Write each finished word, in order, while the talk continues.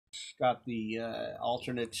Got the uh,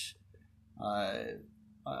 alternate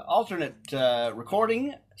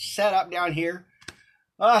recording set up down here.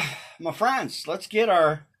 My friends, let's get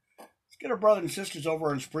our brothers and sisters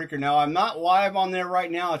over on Spreaker now. I'm not live on there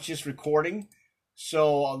right now; it's just recording.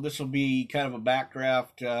 So this will be kind of a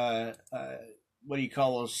backdraft. What do you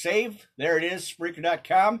call those? Save. There it is.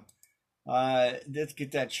 Spreaker.com. Let's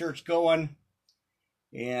get that church going.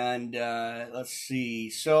 And let's see.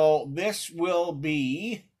 So this will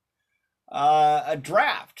be a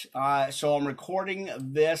draft. So I'm recording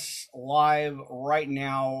this live right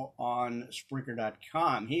now on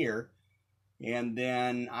Spreaker.com here. And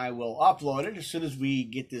then I will upload it as soon as we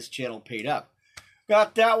get this channel paid up.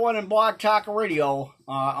 Got that one in Blog Talk Radio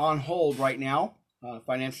on hold right now.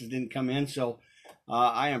 Finances didn't come in, so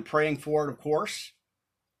I am praying for it, of course.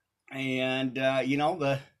 And,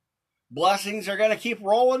 the blessings are going to keep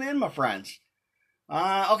rolling in, my friends.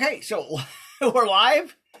 Okay, so we're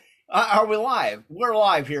live. Are we live? We're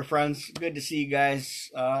live here, friends. Good to see you guys.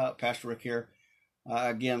 Pastor Rick here.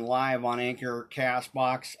 Again, live on Anchor,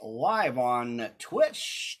 Castbox, live on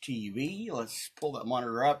Twitch TV. Let's pull that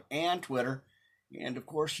monitor up, and Twitter, and of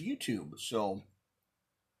course YouTube. So,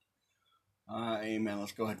 amen.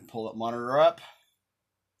 Let's go ahead and pull that monitor up.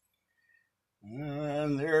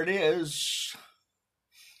 And there it is.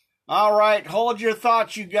 All right, hold your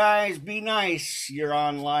thoughts, you guys. Be nice. You're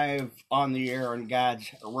on live on the air on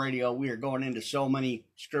God's radio. We are going into so many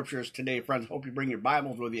scriptures today, friends. Hope you bring your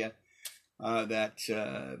Bibles with you.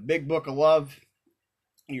 That big book of love,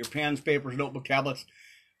 your pens, papers, notebook, tablets,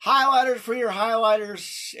 highlighters for your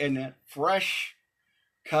highlighters, and that fresh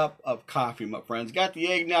cup of coffee, my friends. Got the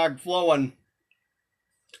eggnog flowing.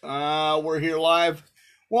 We're here live.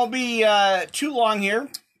 Won't be too long here.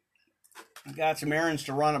 I've got some errands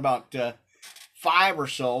to run, about 5 or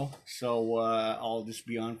so, so I'll just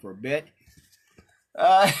be on for a bit.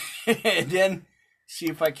 And then see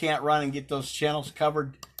if I can't run and get those channels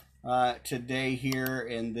covered today here,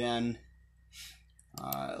 and then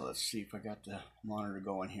let's see if I got the monitor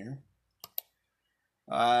going here.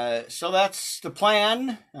 So that's the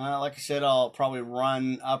plan. Like I said, I'll probably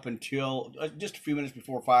run up until just a few minutes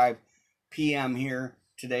before 5 p.m. here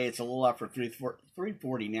today. It's a little after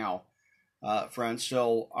 3:40 now, friends.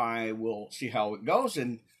 So I will see how it goes.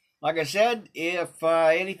 And like I said, if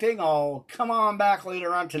anything, I'll come on back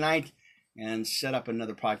later on tonight and set up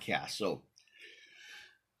another podcast. So,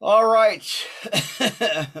 all right,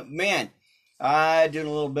 man. Doing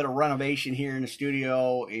a little bit of renovation here in the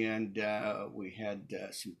studio, and we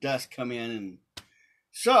had some dust come in, and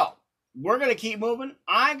so we're going to keep moving.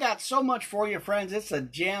 I got so much for you, friends. It's a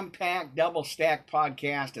jam-packed, double-stacked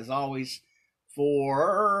podcast, as always,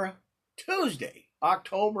 for Tuesday,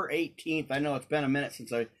 October 18th. I know it's been a minute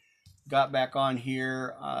since I got back on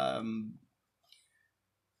here. I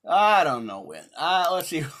don't know when. Let's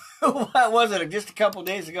see. What was it? Just a couple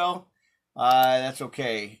days ago? That's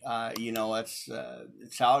okay.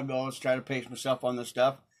 It's how it goes. Try to pace myself on this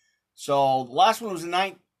stuff. So the last one was the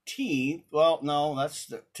 19th. Well, no,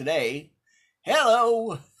 that's today.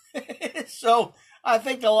 Hello. So I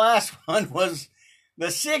think the last one was the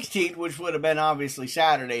 16th, which would have been obviously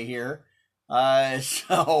Saturday here. So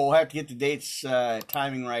I have to get the dates,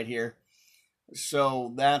 timing right here.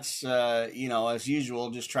 So that's, as usual,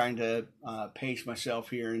 just trying to pace myself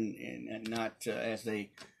here and not, as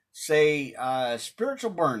they say,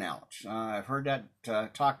 spiritual burnout. I've heard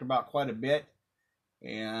that talked about quite a bit,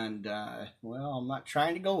 and I'm not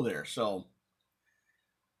trying to go there. So,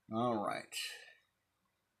 all right,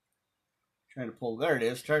 trying to pull. There it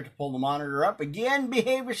is. Trying to pull the monitor up again.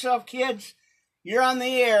 Behave yourself, kids. You're on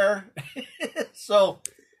the air. So,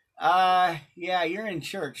 you're in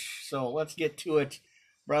church. So let's get to it,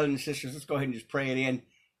 brothers and sisters. Let's go ahead and just pray it in,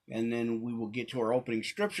 and then we will get to our opening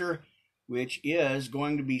scripture, which is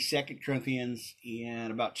going to be 2 Corinthians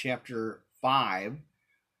and about chapter 5.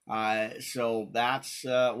 So that's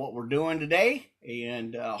what we're doing today,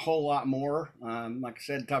 and a whole lot more. Like I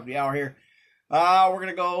said, top of the hour here. We're going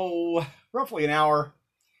to go roughly an hour.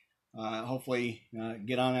 Hopefully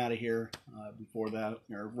get on out of here before that,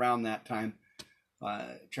 or around that time.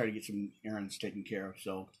 Try to get some errands taken care of.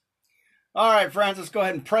 So, all right, friends, let's go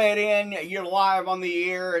ahead and pray it in. You're live on the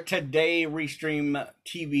air today. Restream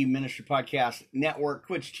TV Ministry Podcast Network,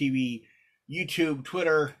 Twitch TV, YouTube,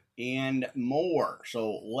 Twitter, and more.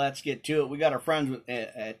 So let's get to it. We got our friends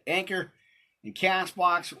at Anchor and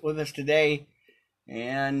Castbox with us today,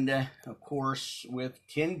 and of course with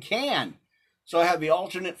Tin Can. So I have the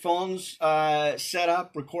alternate phones set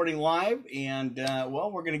up, recording live, and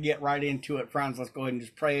we're going to get right into it, friends. Let's go ahead and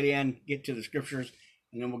just pray it in, get to the scriptures,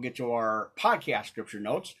 and then we'll get to our podcast scripture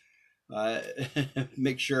notes.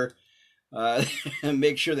 make sure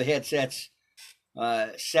make sure the headset's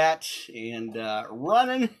set and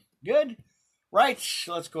running good. Right,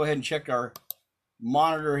 so let's go ahead and check our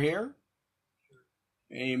monitor here.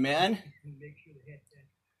 Amen.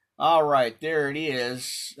 All right, there it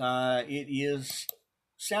is. It is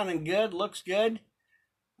sounding good, looks good.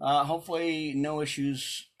 Hopefully no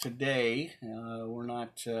issues today. We're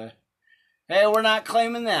not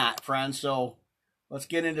claiming that, friends. So let's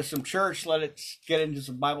get into some church. Let's get into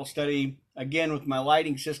some Bible study. Again, with my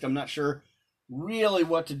lighting system, I'm not sure really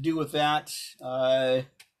what to do with that.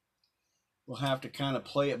 We'll have to kind of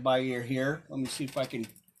play it by ear here. Let me see if I can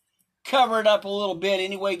cover it up a little bit.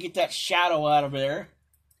 Anyway, get that shadow out of there.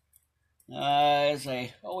 As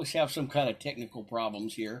I always have some kind of technical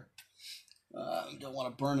problems here. Don't want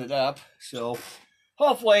to burn it up. So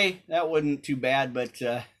hopefully that wasn't too bad, but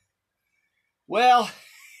well,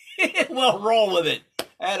 we'll roll with it.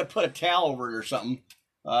 I had to put a towel over it or something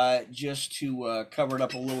just to cover it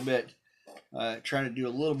up a little bit. Trying to do a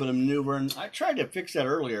little bit of maneuvering. I tried to fix that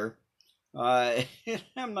earlier.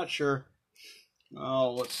 I'm not sure.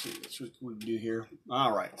 Oh, let's see. Let's see what we can do here.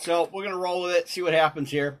 All right. So we're going to roll with it, see what happens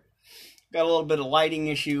here. Got a little bit of lighting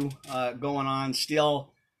issue going on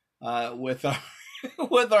still with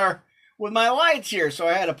our with my lights here. So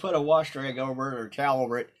I had to put a wash rag over it or towel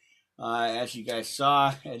over it. As you guys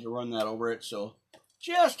saw, I had to run that over it. So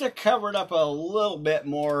just to cover it up a little bit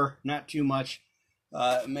more, not too much.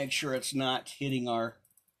 Make sure it's not hitting our...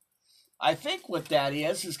 I think what that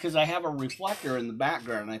is because I have a reflector in the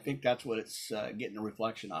background. I think that's what it's getting a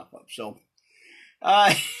reflection off of. So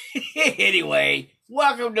anyway,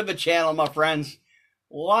 welcome to the channel, my friends.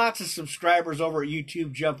 Lots of subscribers over at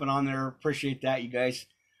YouTube jumping on there. Appreciate that, you guys.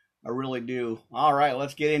 I really do. All right,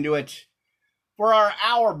 let's get into it. For our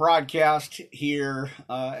hour broadcast here,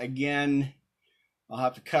 again, I'll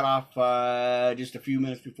have to cut off just a few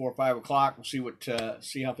minutes before 5 o'clock. We'll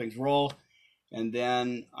see how things roll. And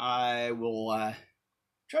then I will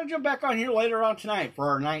try to jump back on here later on tonight for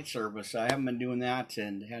our night service. I haven't been doing that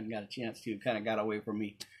and hadn't got a chance to. Kind of got away from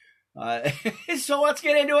me. So let's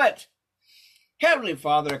get into it. Heavenly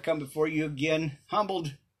Father, I come before you again,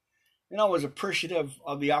 humbled and always appreciative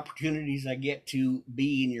of the opportunities I get to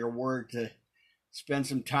be in your word, to spend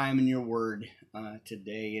some time in your word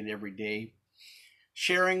today and every day,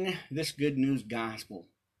 sharing this good news gospel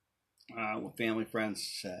with family,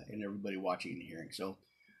 friends, and everybody watching and hearing. So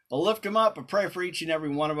I'll lift them up. I pray for each and every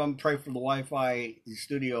one of them. Pray for the Wi-Fi the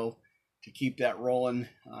studio to keep that rolling.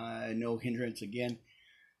 No hindrance again.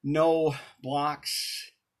 No blocks.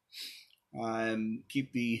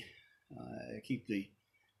 Keep the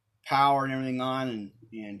power and everything on,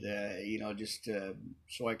 and just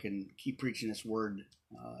so I can keep preaching this word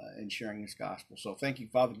and sharing this gospel. So thank you,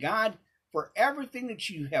 Father God, for everything that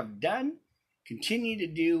you have done, continue to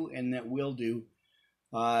do, and that will do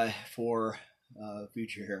for the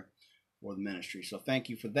future here for the ministry. So thank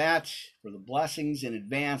you for that, for the blessings in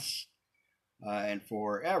advance, and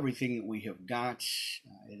for everything that we have got.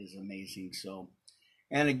 It is amazing. So,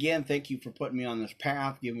 and again, thank you for putting me on this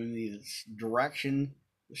path, giving me this direction,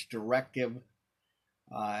 this directive,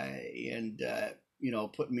 and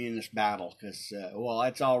putting me in this battle, because well,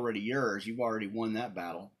 it's already yours. You've already won that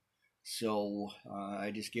battle. So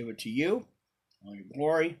I just give it to you. All your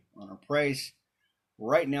glory, honor, praise.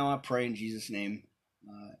 Right now I pray in Jesus' name.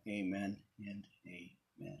 Amen and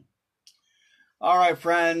amen. All right,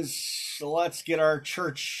 friends. So let's get our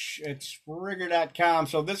church at Spreaker.com.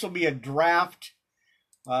 So this will be a draft.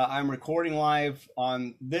 I'm recording live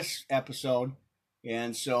on this episode.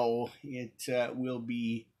 And so it will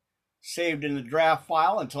be saved in the draft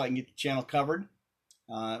file until I can get the channel covered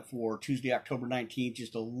for Tuesday, October 19th,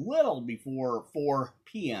 just a little before 4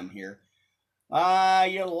 p.m. here.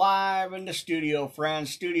 You're live in the studio,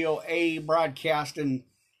 friends. Studio A broadcasting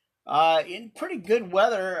in pretty good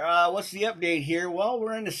weather. What's the update here? Well,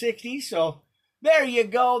 we're in the 60s, so there you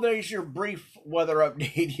go. There's your brief weather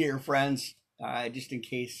update here, friends, just in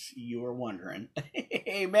case you were wondering.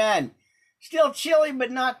 Amen. Still chilly, but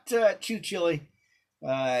not too chilly.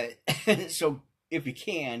 So if you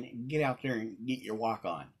can, get out there and get your walk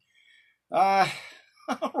on. All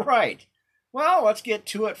right. Well, let's get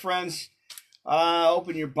to it, friends.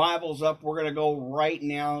 Open your Bibles up. We're going to go right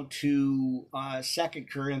now to 2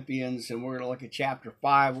 Corinthians, and we're going to look at chapter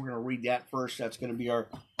 5. We're going to read that first. That's going to be our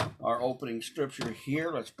opening scripture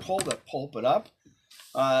here. Let's pull the pulpit up.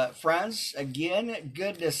 Friends, again,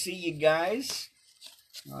 good to see you guys.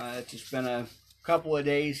 It's just been a couple of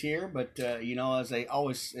days here, but, as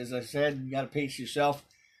I said, you got to pace yourself.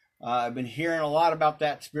 I've been hearing a lot about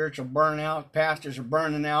that spiritual burnout. Pastors are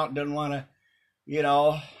burning out, doesn't want to you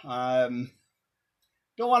know, don't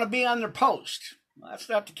want to be on their post. That's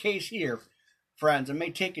not the case here, friends. I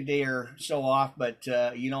may take a day or so off, but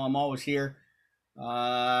you know, I'm always here.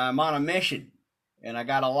 I'm on a mission, and I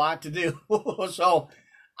got a lot to do. So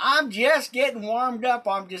I'm just getting warmed up.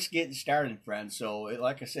 I'm just getting started, friends. So,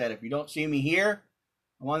 like I said, if you don't see me here,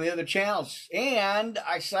 I'm on the other channels, and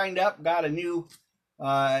I signed up, got a new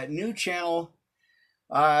channel.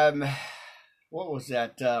 What was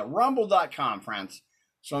that? Rumble.com, friends.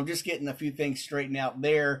 So I'm just getting a few things straightened out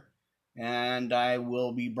there, and I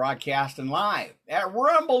will be broadcasting live at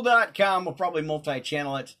Rumble.com. We'll probably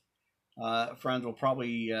multi-channel it. Friends will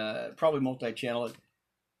probably multi-channel it.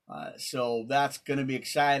 So that's going to be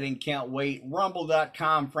exciting. Can't wait.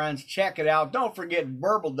 Rumble.com, friends. Check it out. Don't forget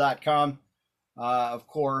Verbal.com, of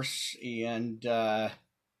course. And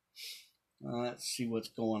let's see what's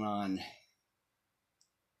going on.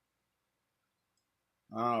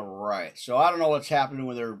 All right. So I don't know what's happening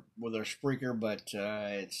with our Spreaker, but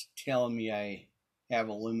it's telling me I have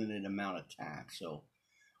a limited amount of time. So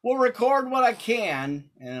we'll record what I can,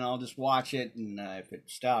 and I'll just watch it. And if it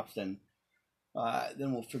stops, then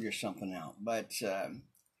we'll figure something out. But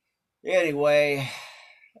anyway,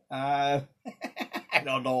 I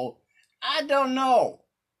don't know. I don't know,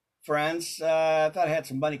 friends. I thought I had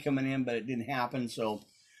some money coming in, but it didn't happen. So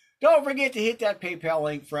don't forget to hit that PayPal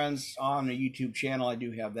link, friends, on the YouTube channel. I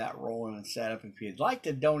do have that rolling and set up. If you'd like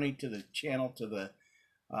to donate to the channel, to the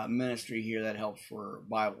ministry here, that helps for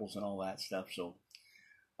Bibles and all that stuff. So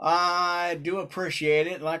I do appreciate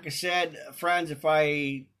it. Like I said, friends, if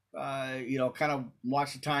I kind of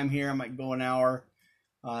watch the time here, I might go an hour.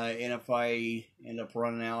 And if I end up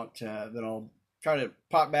running out, then I'll try to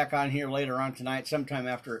pop back on here later on tonight, sometime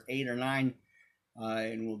after 8 or 9,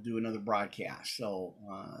 and we'll do another broadcast. So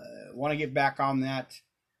want to get back on that,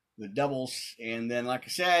 the doubles. And then, like I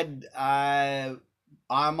said, I'm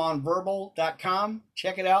on Verbal.com.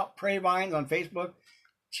 Check it out. Pray Vines on Facebook.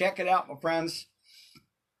 Check it out, my friends.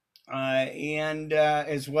 And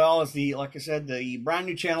as well as like I said, the brand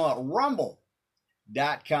new channel at Rumble.com.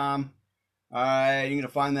 You're going to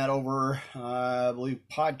find that over, I believe,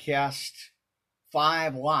 Podcast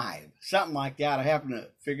 5 Live, something like that. I happen to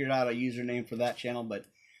figure out a username for that channel, but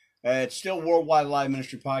it's still Worldwide Live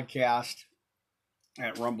Ministry Podcast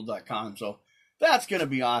at Rumble.com. So that's going to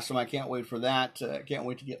be awesome. I can't wait for that. Can't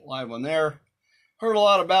wait to get live on there. Heard a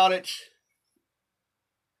lot about it.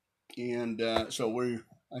 And so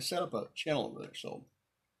I set up a channel over there. So,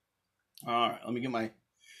 all right, let me get my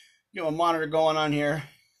monitor going on here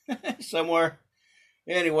somewhere.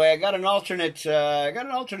 Anyway, I got an alternate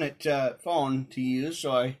phone to use,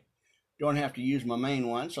 so I don't have to use my main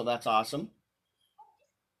one. So that's awesome.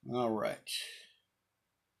 All right,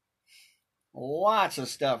 lots of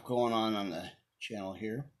stuff going on the channel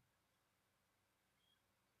here.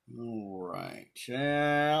 All right,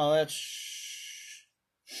 well,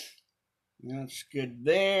 that's good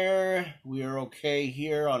there. We are okay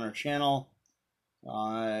here on our channel.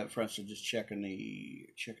 For instance, just checking the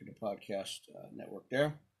podcast network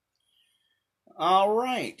there. All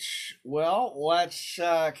right. Well, let's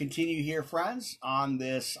continue here, friends, on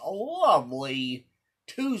this lovely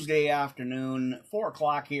Tuesday afternoon, 4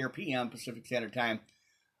 o'clock here, p.m. Pacific Standard Time.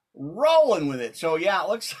 Rolling with it. So, yeah, it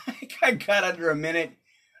looks like I got under a minute.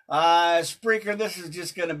 Spreaker, this is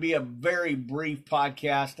just going to be a very brief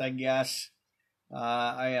podcast, I guess.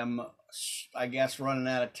 I am, running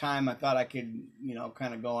out of time. I thought I could,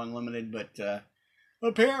 kind of go unlimited, but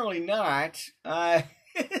apparently not.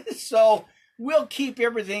 So we'll keep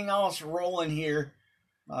everything else rolling here.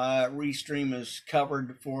 Restream is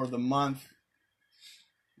covered for the month.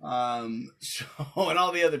 And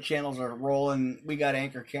all the other channels are rolling. We got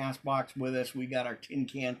Anchor Castbox with us. We got our Tin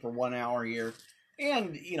Can for 1 hour here.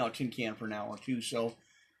 And, Tin Can for an hour too. So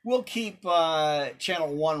we'll keep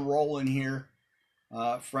channel 1 rolling here,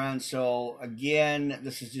 friends. So again,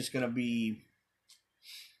 this is just going to be,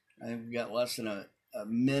 I think we've got less than a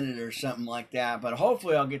minute or something like that. But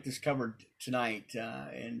hopefully I'll get this covered tonight,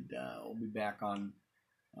 and we'll be back on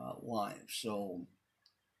live. So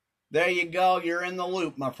there you go. You're in the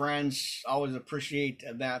loop, my friends. Always appreciate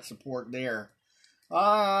that support there.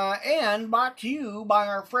 And brought to you by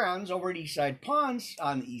our friends over at Eastside Ponds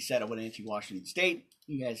on the east side of Wenatchee, Washington State.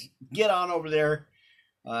 You guys get on over there.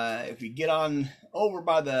 If you get on over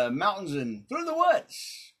by the mountains and through the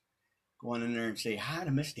woods, go on in there and say hi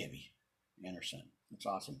to Miss Debbie Anderson. That's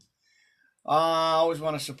awesome. I always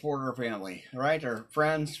want to support our family, right? Our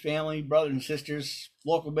friends, family, brothers and sisters,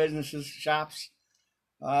 local businesses, shops.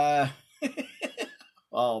 Oh,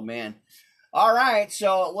 man. All right,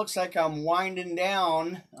 so it looks like I'm winding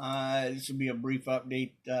down. This will be a brief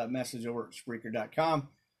update message over at Spreaker.com.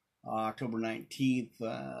 October 19th,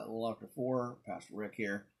 a little after 4, Pastor Rick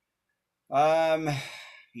here.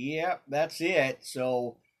 Yep, that's it.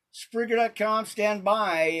 So, Spreaker.com, stand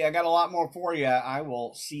by. I got a lot more for you. I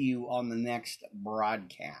will see you on the next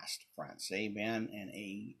broadcast, friends. Amen and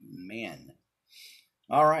amen.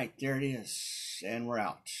 All right, there it is, and we're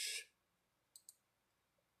out.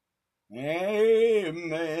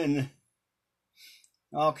 Amen.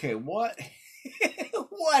 Okay, what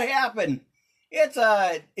what happened? It's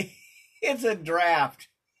a draft.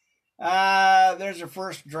 There's a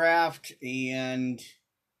first draft, and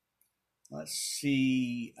let's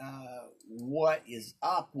see what is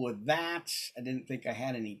up with that. I didn't think I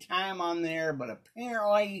had any time on there, but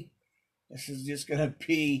apparently this is just gonna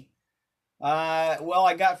be well,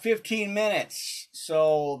 I got 15 minutes,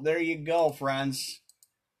 so there you go, friends.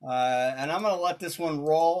 And I'm going to let this one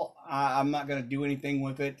roll. I'm not going to do anything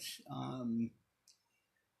with it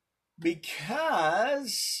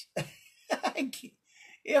because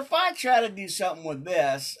if I try to do something with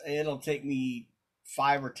this, it'll take me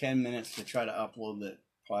 5 or 10 minutes to try to upload the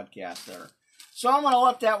podcast there. So I'm going to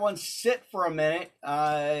let that one sit for a minute,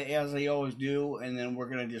 as I always do, and then we're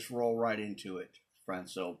going to just roll right into it,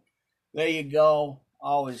 friends. So there you go.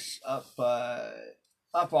 Always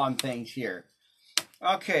up on things here.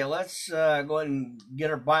 Okay, let's go ahead and get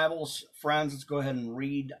our Bibles, friends. Let's go ahead and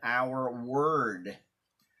read our word.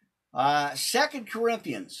 2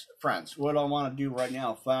 Corinthians, friends. What I want to do right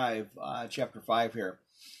now, chapter 5 here.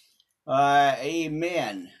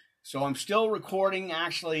 Amen. So I'm still recording,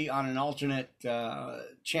 actually, on an alternate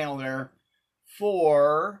channel there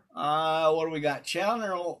for, what do we got?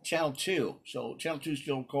 Channel 2. So channel 2 is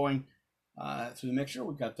still going through the mixer.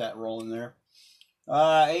 We've got that rolling there.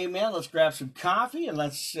 Amen. Let's grab some coffee and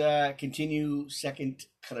let's continue 2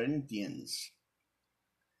 Corinthians.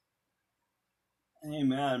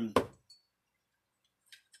 Amen.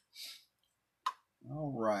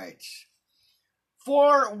 All right.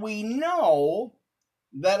 For we know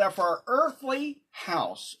that if our earthly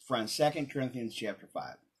house, friends, 2 Corinthians chapter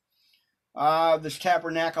 5, this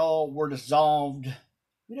tabernacle were dissolved,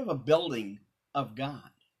 we'd have a building of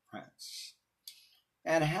God, friends,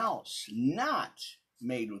 and a house not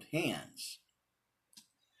made with hands,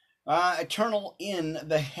 eternal in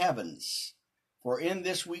the heavens. For in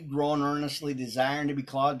this we groan earnestly, desiring to be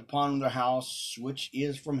clothed upon the house which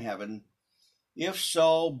is from heaven. If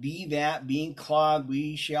so be that, being clothed,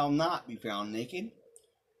 we shall not be found naked.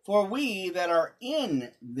 For we that are in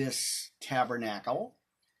this tabernacle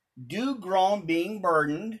do groan, being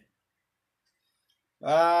burdened,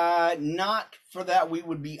 not for that we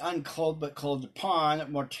would be unclothed, but clothed upon,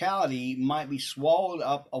 that mortality might be swallowed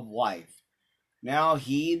up of life. Now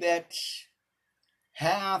he that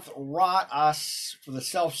hath wrought us for the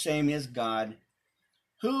selfsame is God,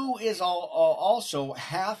 who is also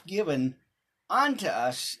hath given unto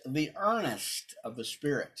us the earnest of the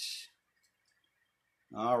Spirit.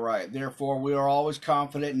 All right, therefore we are always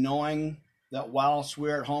confident, knowing that whilst we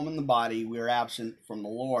are at home in the body, we are absent from the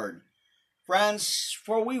Lord. Friends,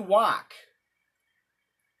 for we walk,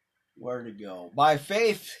 where to go? By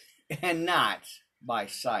faith and not by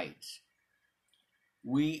sight.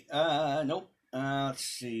 Let's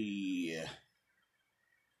see.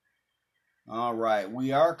 All right,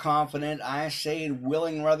 we are confident, I say,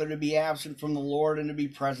 willing rather to be absent from the Lord and to be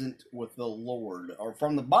present with the Lord, or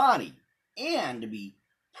from the body and to be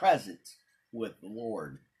present with the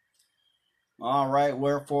Lord. All right,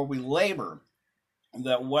 wherefore we labor,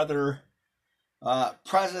 that whether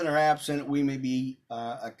present or absent, we may be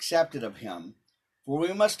accepted of him. For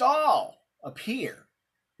we must all appear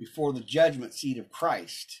before the judgment seat of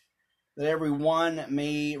Christ, that every one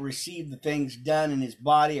may receive the things done in his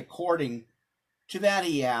body according to that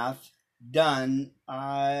he hath done,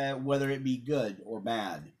 whether it be good or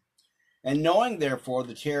bad. And knowing therefore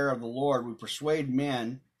the terror of the Lord, we persuade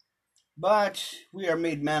men, but we are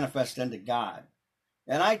made manifest unto God.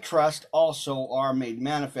 And I trust also are made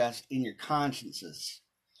manifest in your consciences.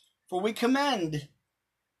 For we commend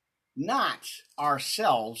not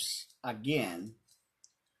ourselves again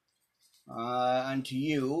unto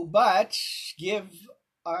you, but give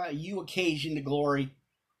you occasion to glory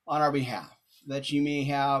on our behalf, that you may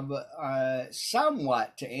have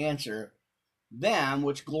somewhat to answer them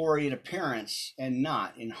which glory in appearance and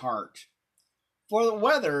not in heart. For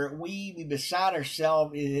whether we be beside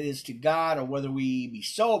ourselves, it is to God, or whether we be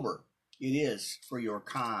sober, it is for your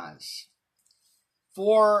cause.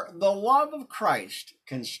 For the love of Christ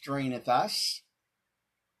constraineth us,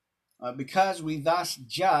 because we thus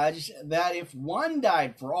judge that if one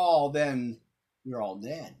died for all, then we're all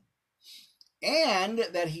dead. And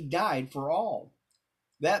that he died for all,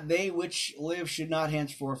 that they which live should not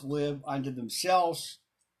henceforth live unto themselves,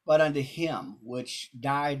 but unto him which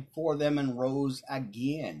died for them and rose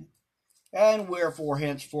again. And wherefore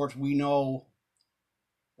henceforth we know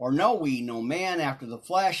we no man after the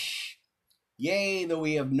flesh. Yea, though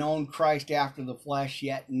we have known Christ after the flesh,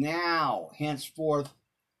 yet now henceforth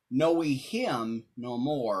know we him no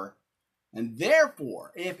more. And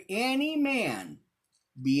therefore, if any man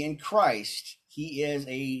be in Christ, he is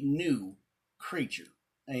a new creature.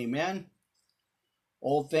 Amen.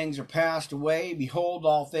 Old things are passed away. Behold,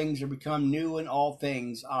 all things are become new, and all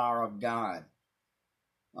things are of God,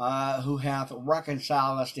 who hath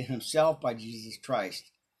reconciled us to himself by Jesus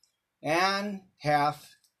Christ, and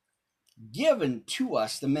hath given to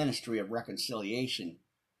us the ministry of reconciliation,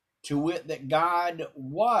 to wit, that God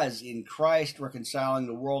was in Christ reconciling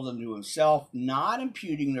the world unto himself, not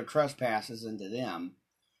imputing their trespasses unto them,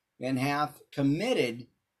 and hath committed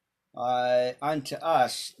unto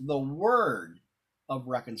us the word of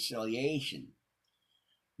reconciliation.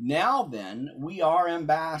 Now then, we are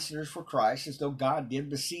ambassadors for Christ, as though God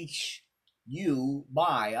did beseech you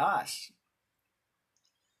by us.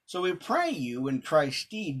 So we pray you in Christ's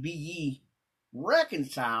stead, be ye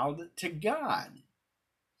reconciled to God.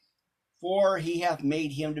 For he hath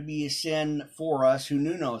made him to be a sin for us who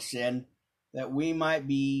knew no sin, that we might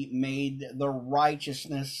be made the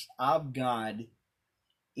righteousness of God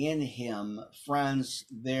in him. Friends,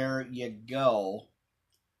 there you go.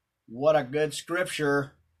 What a good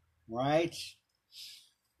scripture, right?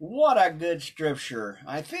 What a good scripture.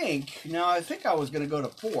 I think I was going to go to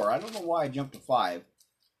 4. I don't know why I jumped to 5.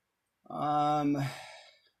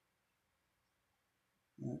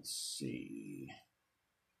 Let's see.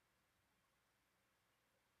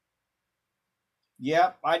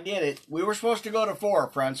 Yep, I did it. We were supposed to go to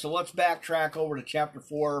 4, friends, so let's backtrack over to chapter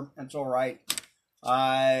 4. That's all right.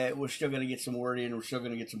 We're still going to get some word in. We're still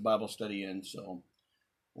going to get some Bible study in, so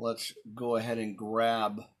let's go ahead and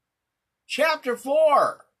grab chapter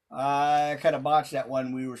 4. I kind of botched that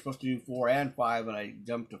one. We were supposed to do 4 and 5, and I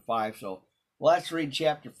jumped to 5, so let's read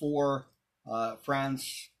chapter 4,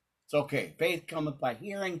 friends. It's okay. Faith cometh by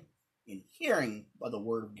hearing, and hearing by the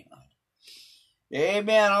word of God.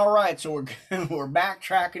 Amen. All right, so we're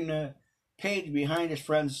backtracking the page behind us,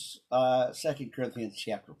 friends. 2 Corinthians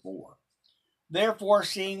chapter 4. Therefore,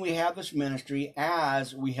 seeing we have this ministry,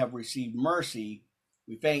 as we have received mercy,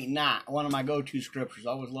 we faint not. One of my go-to scriptures.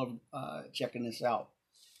 I always love checking this out.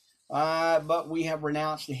 But we have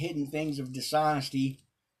renounced the hidden things of dishonesty,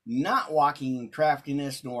 not walking in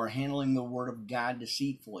craftiness, nor handling the word of God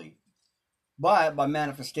deceitfully, but by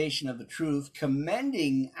manifestation of the truth,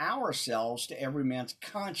 commending ourselves to every man's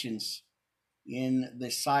conscience in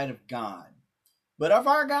the sight of God. But of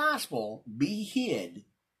our gospel be hid,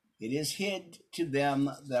 it is hid to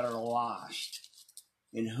them that are lost,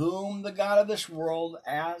 in whom the God of this world,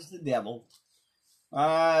 as the devil,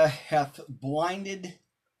 hath blinded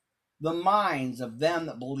the minds of them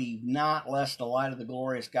that believe not, lest the light of the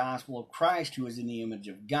glorious gospel of Christ, who is in the image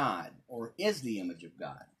of God, or is the image of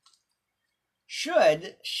God,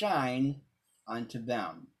 should shine unto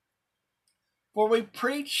them. For we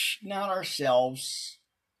preach not ourselves,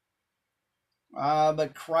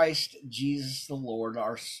 but Christ Jesus the Lord,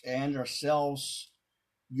 and ourselves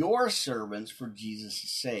your servants for Jesus'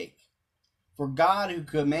 sake. For God, who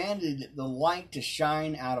commanded the light to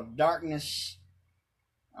shine out of darkness,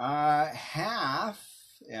 hath,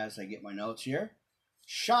 as I get my notes here,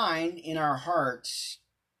 shined in our hearts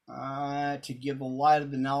to give the light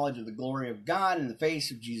of the knowledge of the glory of God in the face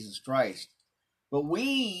of Jesus Christ. But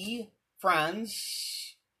we,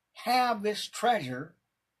 friends, have this treasure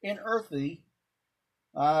in earthen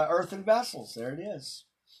vessels. There it is.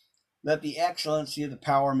 That the excellency of the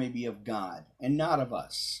power may be of God, and not of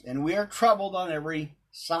us. And we are troubled on every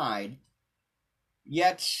side,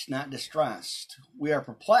 yet not distressed. We are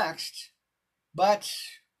perplexed, but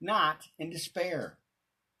not in despair.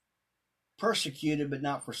 Persecuted, but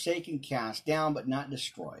not forsaken. Cast down, but not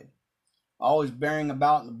destroyed. Always bearing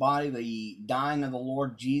about in the body the dying of the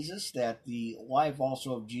Lord Jesus, that the life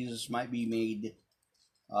also of Jesus might be made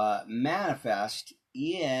manifest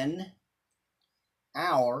in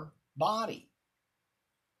our body.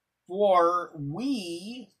 For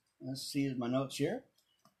we, let's see my notes here,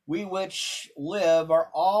 we which live are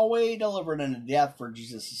always delivered unto death for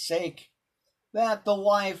Jesus' sake, that the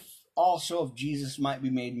life also of Jesus might be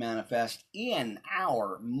made manifest in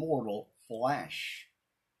our mortal flesh.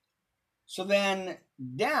 So then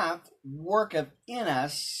death worketh in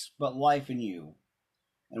us, but life in you.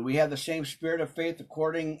 And we have the same spirit of faith,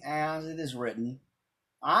 according as it is written,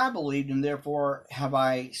 I believed, and therefore have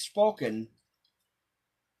I spoken.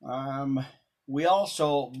 We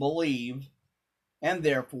also believe, and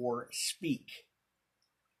therefore speak,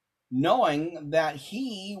 knowing that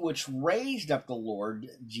he which raised up the Lord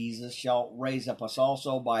Jesus shall raise up us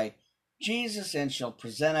also by Jesus, and shall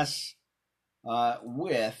present us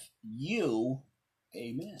with you.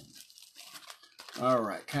 Amen. All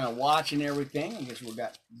right, kind of watching everything. I guess we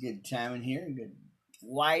got good timing here and good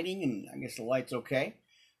lighting, and I guess the light's okay.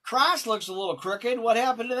 Cross looks a little crooked. What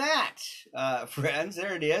happened to that, friends?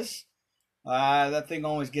 There it is. That thing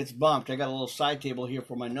always gets bumped. I got a little side table here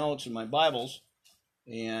for my notes and my Bibles,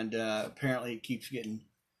 and apparently it keeps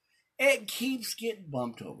getting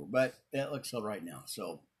bumped over, but it looks all right now.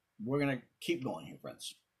 So we're gonna keep going here,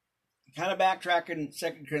 friends. Kind of backtracking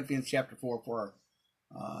 2 Corinthians chapter 4 for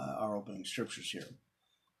our opening scriptures here.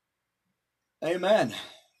 Amen.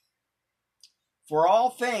 For all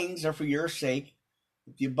things are for your sake,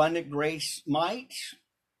 that the abundant grace might,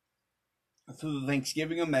 through the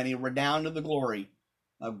thanksgiving of many, redound to the glory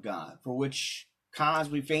of God, for which cause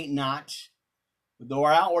we faint not, but though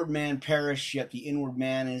our outward man perish, yet the inward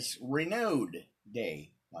man is renewed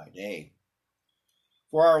day by day.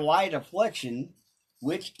 For our light affliction,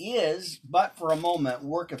 which is but for a moment,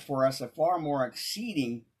 worketh for us a far more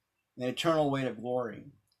exceeding and eternal weight of glory.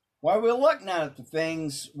 While we look not at the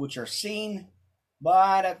things which are seen,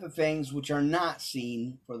 but at the things which are not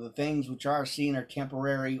seen. For the things which are seen are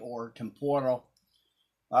temporary or temporal,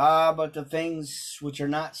 but the things which are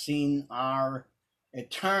not seen are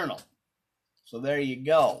eternal. So there you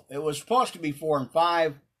go. It was supposed to be 4 and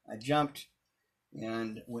 5. I jumped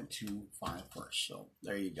and went to 5 first. So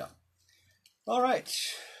there you go. All right.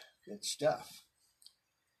 Good stuff.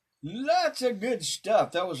 Lots of good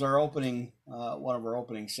stuff. That was our opening, one of our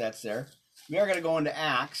opening sets there. We are going to go into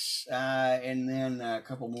Acts, and then a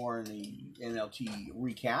couple more in the NLT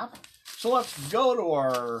recap. So let's go to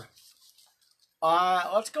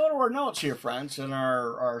our notes here, friends, and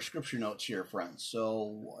our scripture notes here, friends.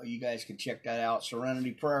 So you guys can check that out.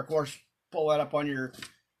 Serenity Prayer, of course, pull that up on your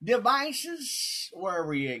devices,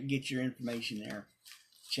 wherever you get your information there.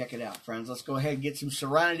 Check it out, friends. Let's go ahead and get some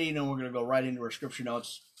serenity, and then we're going to go right into our scripture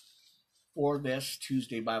notes for this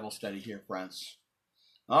Tuesday Bible study here, friends.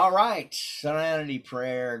 All right, serenity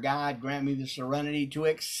prayer. God, grant me the serenity to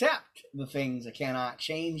accept the things I cannot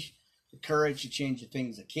change, the courage to change the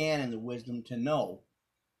things I can, and the wisdom to know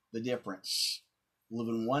the difference.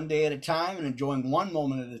 Living one day at a time and enjoying one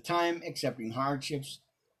moment at a time, accepting hardships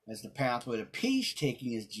as the pathway to peace,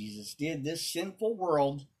 taking as Jesus did this sinful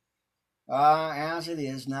world as it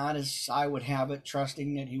is, not as I would have it,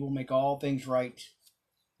 trusting that he will make all things right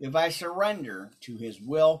if I surrender to his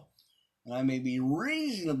will, and I may be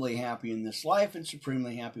reasonably happy in this life and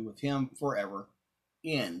supremely happy with him forever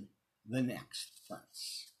in the next,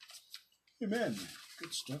 friends. Amen.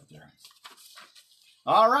 Good stuff there.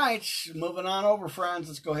 All right, moving on over, friends.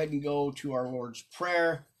 Let's go ahead and go to our Lord's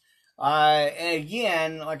Prayer. And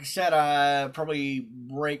again, like I said, probably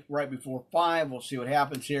break right before 5. We'll see what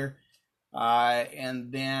happens here.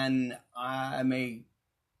 And then I may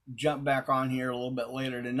jump back on here a little bit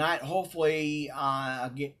later tonight. Hopefully, I'll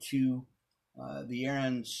get to the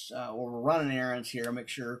errands, or we're running errands here. I'll make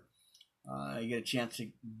sure you get a chance to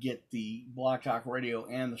get the Blog Talk Radio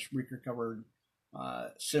and the Spreaker covered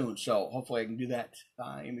soon. So hopefully I can do that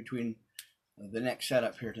in between the next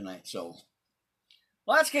setup here tonight. So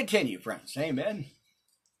let's continue, friends. Amen.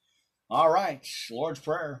 All right, Lord's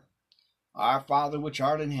Prayer. Our Father which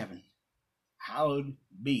art in heaven, hallowed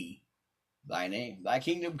be thy name. Thy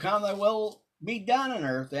kingdom come, thy will be done on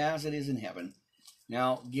earth as it is in heaven.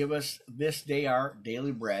 Now give us this day our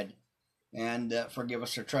daily bread, and forgive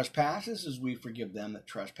us our trespasses as we forgive them that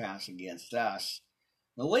trespass against us.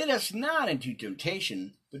 Now lead us not into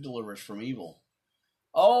temptation, but deliver us from evil.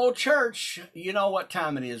 Oh, church, you know what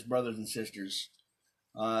time it is, brothers and sisters.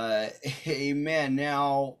 Amen.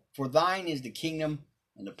 Now, for thine is the kingdom,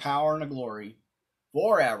 and the power, and the glory,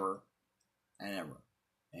 forever and ever.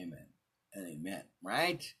 Amen and amen.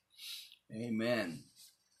 Right? Amen.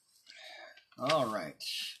 All right.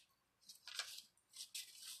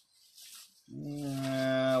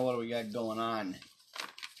 What do we got going on?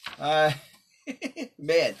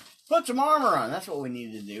 Man, put some armor on. That's what we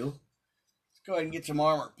need to do. Let's go ahead and get some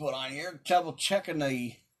armor put on here. Double checking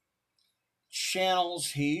the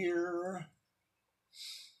channels here.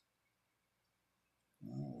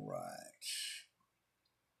 All right.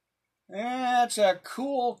 That's a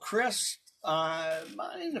cool, crisp,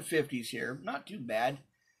 in the 50s here. Not too bad.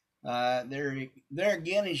 There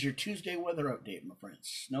again is your Tuesday weather update, my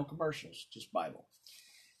friends. No commercials, just Bible.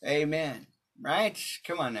 Amen. Right?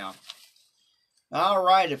 Come on now. All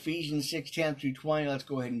right, Ephesians 6:10 through 20. Let's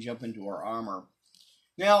go ahead and jump into our armor.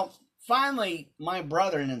 Now, finally, my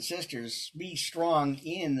brethren and sisters, be strong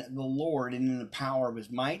in the Lord and in the power of his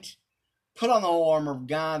might. Put on the whole armor of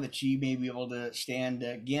God, that ye may be able to stand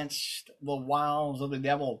against the wiles of the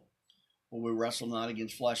devil. For we wrestle not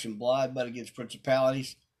against flesh and blood, but against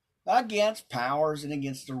principalities, against powers, and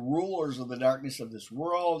against the rulers of the darkness of this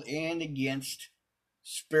world, and against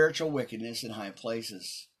spiritual wickedness in high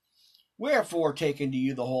places. Wherefore take unto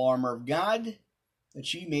you the whole armor of God,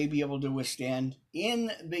 that ye may be able to withstand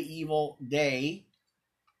in the evil day.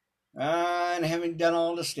 And having done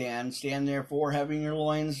all to stand, stand therefore, having your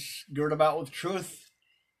loins girt about with truth,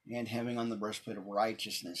 and having on the breastplate of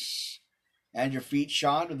righteousness, and your feet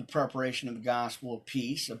shod with the preparation of the gospel of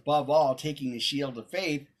peace, above all taking the shield of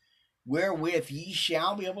faith, wherewith ye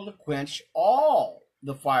shall be able to quench all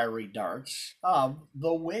the fiery darts of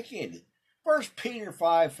the wicked. 1 Peter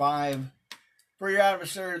 5:5. For your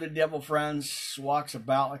adversary, the devil, friends, walks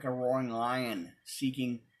about like a roaring lion,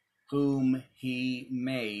 seeking whom he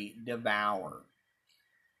may devour.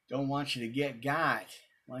 Don't want you to get got.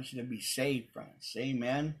 Want you to be saved, friends.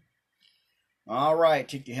 Amen. All right,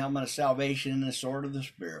 take the helmet of salvation and the sword of the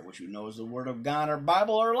Spirit, which we know is the word of God, our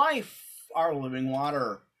Bible, our life, our living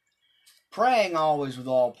water. Praying always with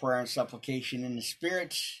all prayer and supplication in the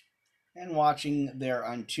Spirit, and watching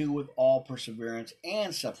thereunto with all perseverance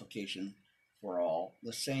and supplication for all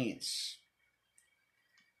the saints.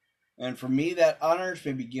 And for me that honors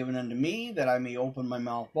may be given unto me, that I may open my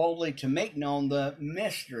mouth boldly to make known the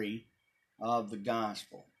mystery of the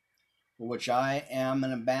gospel, for which I am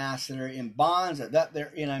an ambassador in bonds, that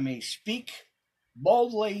therein I may speak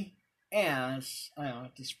boldly as I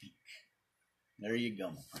ought to speak. There you go,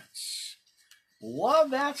 my friends. Love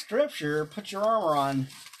that scripture. Put your armor on.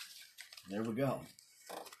 There we go.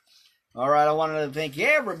 All right, I wanted to thank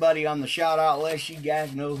everybody on the shout-out list. You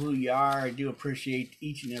guys know who you are. I do appreciate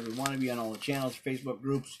each and every one of you on all the channels, Facebook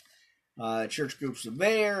groups, church groups are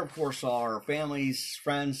there. Of course, all our families,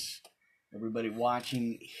 friends, everybody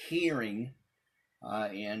watching, hearing,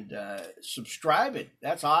 and subscribing.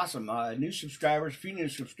 That's awesome. New subscribers, a few new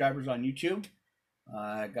subscribers on YouTube.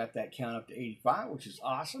 I got that count up to 85, which is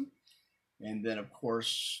awesome. And then, of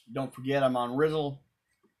course, don't forget I'm on Rizzle.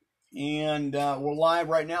 And we're live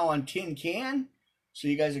right now on Tin Can. So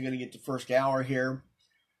you guys are going to get the first hour here.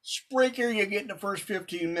 Spreaker, you get in the first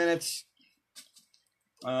 15 minutes.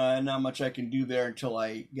 Not much I can do there until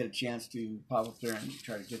I get a chance to pop up there and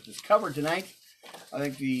try to get this covered tonight. I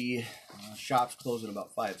think the shop's closing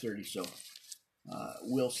about 5:30, so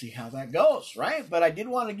we'll see how that goes, right? But I did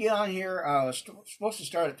want to get on here. I was supposed to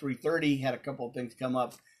start at 3:30, had a couple of things come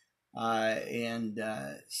up,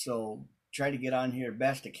 so try to get on here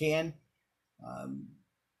best I can.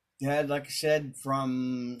 Had, like I said,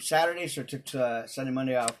 from Saturday, so I took Sunday,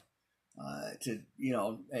 Monday off to,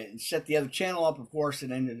 and set the other channel up, of course,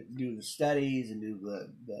 and then to do the studies and do the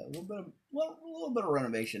little bit of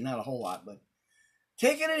renovation, not a whole lot, but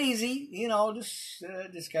taking it easy,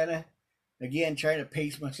 just kind of, again, trying to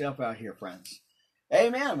pace myself out here, friends.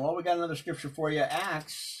 Amen. Well, we got another scripture for you,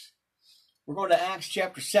 Acts. We're going to Acts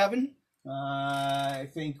chapter 7. I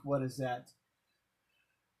think, what is that?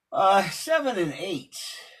 7 and 8,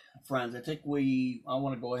 friends. I think I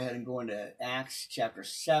want to go ahead and go into Acts chapter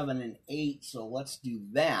 7 and 8. So let's do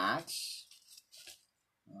that.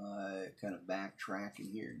 Kind of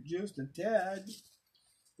backtracking here just a tad.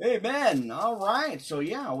 Amen. All right. So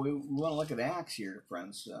yeah, we want to look at Acts here,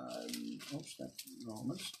 friends. Oops, that's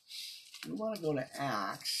Romans. We want to go to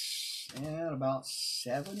Acts at about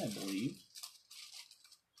 7, I believe.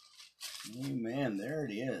 Amen. There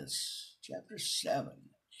it is. Chapter 7.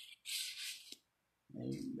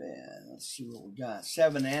 Amen. Let's see what we got.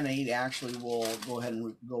 7 and 8. Actually, we'll go ahead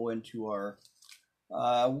and go into our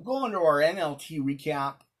NLT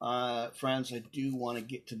recap. Friends, I do want to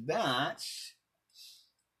get to that.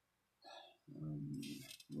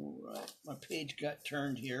 All right. My page got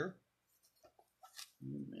turned here.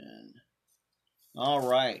 Amen. All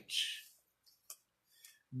right.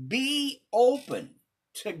 Be open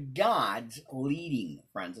to God's leading,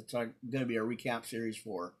 friends. It's going to be a recap series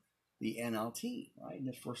for the NLT, right, in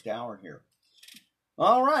this first hour here.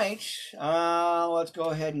 All right, let's go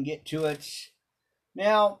ahead and get to it.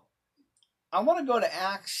 Now, I want to go to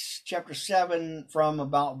Acts chapter 7 from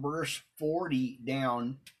about verse 40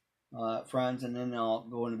 down, friends, and then I'll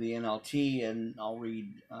go into the NLT and I'll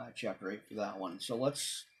read chapter 8 for that one. So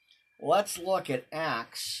let's look at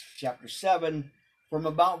Acts chapter 7 from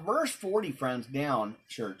about verse 40, friends, down,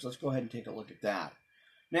 church. Let's go ahead and take a look at that.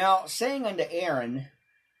 Now, saying unto Aaron,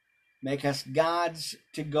 make us gods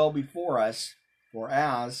to go before us, for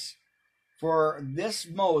as For this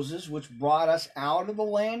Moses, which brought us out of the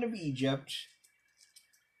land of Egypt,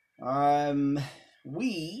 what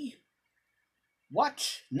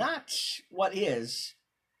is,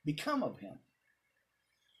 become of him?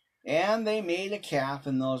 And they made a calf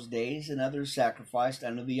in those days, and others sacrificed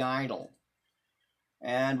unto the idol,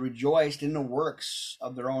 and rejoiced in the works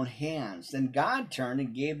of their own hands. Then God turned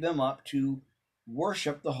and gave them up to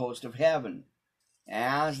worship the host of heaven,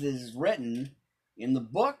 as is written in the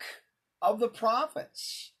book of the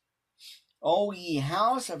prophets. O ye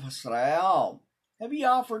house of Israel, have ye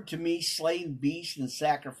offered to me slain beasts and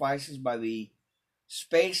sacrifices by the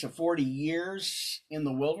space of 40 years in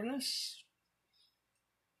the wilderness?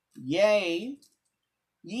 Yea,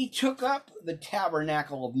 ye took up the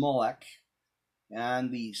tabernacle of Molech,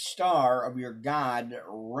 and the star of your god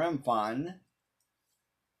Remphan,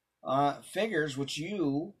 figures which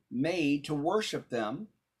you made to worship them,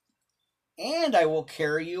 and I will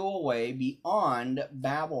carry you away beyond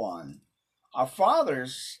Babylon. Our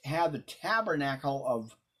fathers had the tabernacle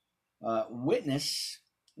of witness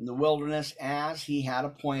in the wilderness, as he had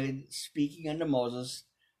appointed, speaking unto Moses,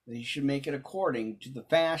 that he should make it according to the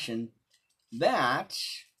fashion that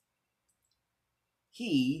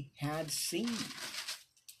he had seen.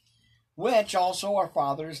 Which also our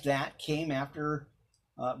fathers that came after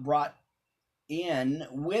brought in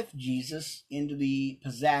with Jesus into the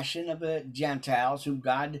possession of the Gentiles, whom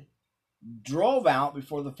God drove out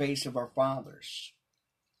before the face of our fathers.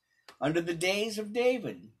 Under the days of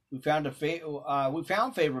David, we found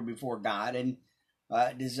favor before God, and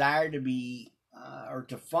desired to be or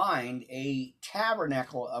to find a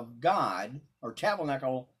tabernacle of God, or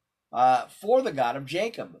tabernacle for the God of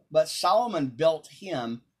Jacob. But Solomon built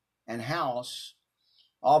him an house,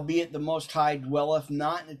 albeit the Most High dwelleth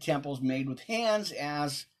not in the temples made with hands,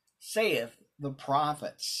 as saith the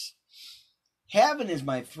prophets. Heaven is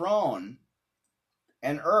my throne,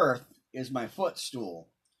 and earth is my footstool.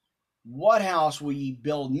 What house will ye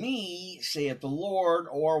build me, saith the Lord,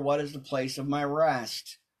 or what is the place of my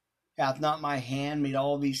rest? Hath not my hand made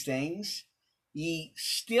all these things? Ye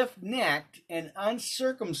stiff-necked and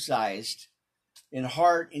uncircumcised in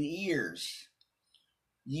heart and ears,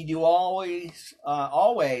 ye do always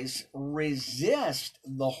resist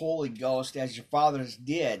the Holy Ghost, as your fathers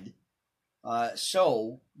did,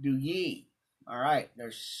 so do ye. All right,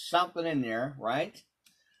 there's something in there, right?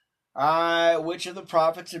 Which of the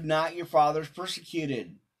prophets have not your fathers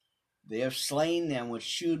persecuted? They have slain them which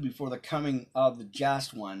shewed before the coming of the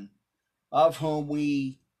just one, of whom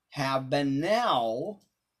we have been now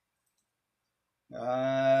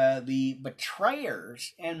the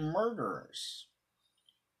betrayers and murderers,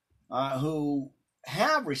 who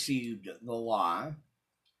have received the law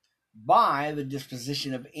by the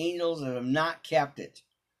disposition of angels and have not kept it.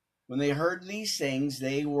 When they heard these things,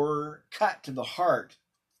 they were cut to the heart,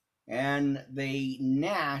 and they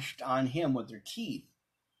gnashed on him with their teeth.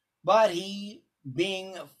 But he,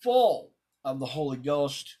 being full of the Holy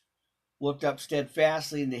Ghost, looked up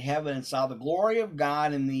steadfastly into heaven and saw the glory of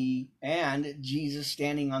God and Jesus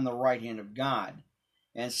standing on the right hand of God,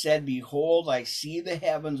 and said, Behold, I see the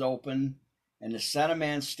heavens open, and the Son of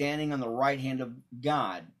Man standing on the right hand of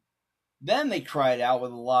God. Then they cried out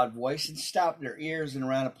with a loud voice, and stopped their ears, and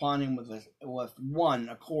ran upon him with one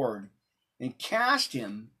accord, and cast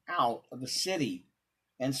him out of the city,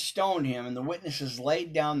 and stoned him. And the witnesses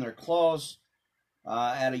laid down their clothes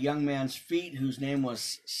at a young man's feet, whose name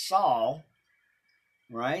was Saul,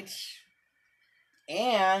 right?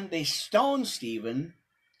 And they stoned Stephen,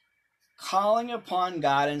 calling upon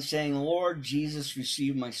God and saying, Lord Jesus,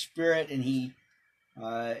 receive my spirit. And he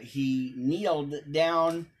kneeled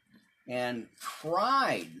down and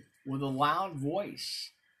cried with a loud voice,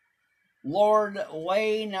 Lord,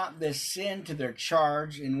 lay not this sin to their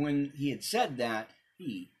charge. And when he had said that,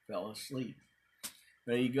 he fell asleep.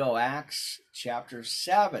 There you go, Acts chapter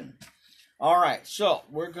 7. All right, so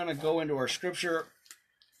we're going to go into our scripture.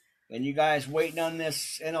 And you guys waiting on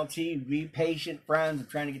this NLT, be patient, friends. I'm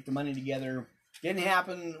trying to get the money together. Didn't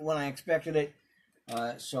happen when I expected it.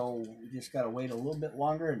 So we just got to wait a little bit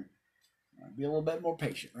longer and be a little bit more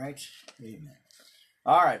patient, right? Amen.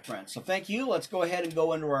 All right, friends. So thank you. Let's go ahead and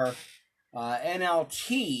go into our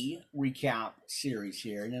NLT recap series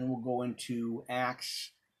here. And then we'll go into Acts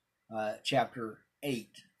chapter 8,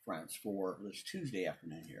 friends, for this Tuesday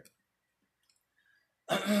afternoon here.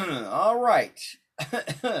 All right.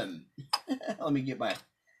 Let me get my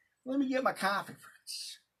coffee,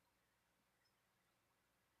 friends.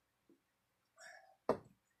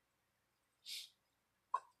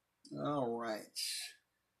 All right.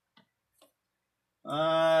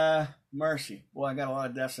 Mercy. Well, I got a lot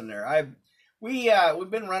of deaths in there.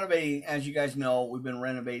 We've been renovating, as you guys know. We've been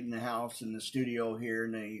renovating the house and the studio here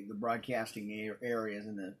in the broadcasting areas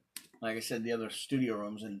and the, like I said, the other studio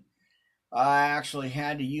rooms. And I actually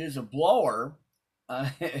had to use a blower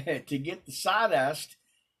to get the sawdust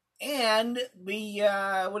and the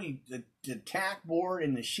tack board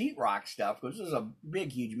and the sheetrock stuff, because this is a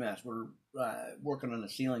big, huge mess. We're working on the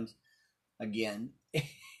ceilings again,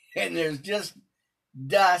 and there's just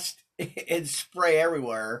dust and spray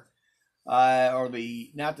everywhere, or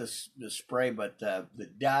not the spray, but the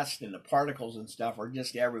dust and the particles and stuff are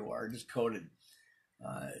just everywhere, just coated.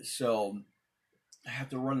 So I have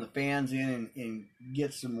to run the fans in and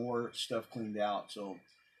get some more stuff cleaned out. So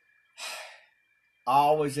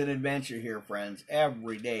always an adventure here, friends.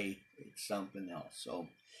 Every day it's something else. So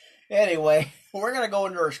anyway, we're going to go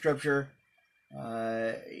into our scripture.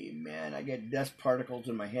 Man, I get dust particles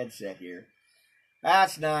in my headset here.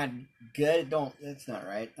 That's not good. That's not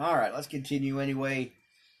right. All right, let's continue anyway.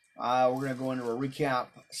 We're going to go into a recap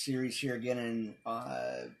series here again in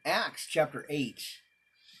Acts chapter 8.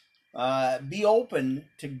 Be open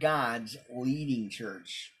to God's leading,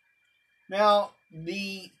 church. Now,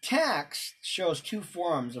 the text shows two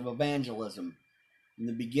forms of evangelism. In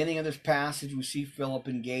the beginning of this passage, we see Philip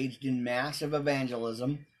engaged in massive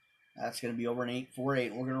evangelism. That's going to be over in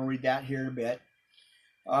 8:48. We're going to read that here in a bit.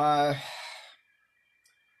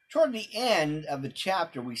 Toward the end of the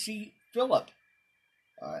chapter, we see Philip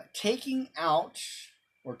taking part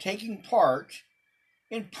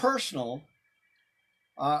in personal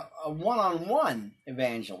one-on-one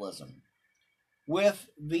evangelism with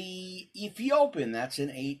the Ethiopian. That's in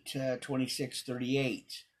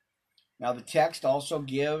 8:26-38. Now, the text also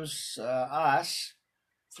gives us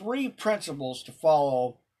three principles to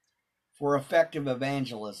follow for effective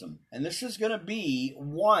evangelism. And this is going to be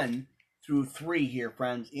 1 through 3 here,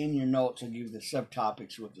 friends. In your notes, I'll give you the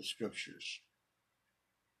subtopics with the scriptures.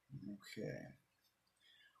 Okay.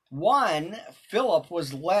 1, Philip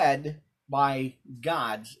was led by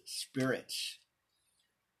God's Spirit.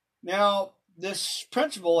 Now, this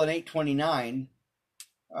principle in 8:29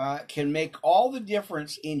 can make all the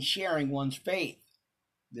difference in sharing one's faith.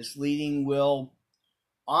 This leading will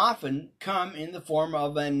often come in the form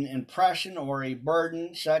of an impression or a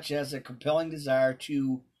burden, such as a compelling desire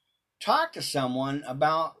to talk to someone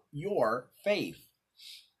about your faith.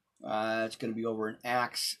 It's going to be over in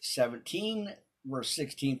Acts 17, verse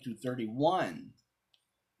 16-31.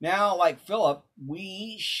 Now, like Philip,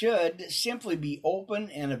 we should simply be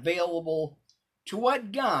open and available to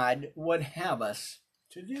what God would have us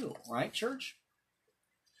to do. Right, church?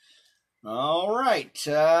 All right.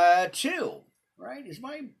 2. Right? Is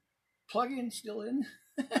my plug-in still in?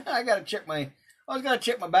 I was got to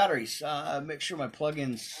check my batteries. Make sure my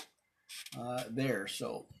plug-in's there.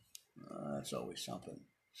 So that's always something.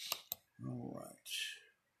 All right.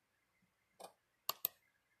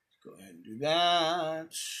 Go ahead and do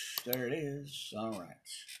that. There it is. All right.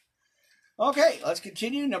 Okay, let's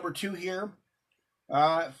continue. Number 2 here.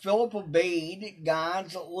 Philip obeyed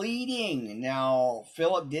God's leading. Now,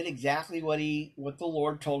 Philip did exactly what the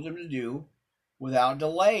Lord told him to do without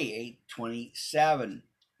delay. 8:27.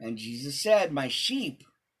 And Jesus said, "My sheep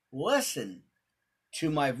listen to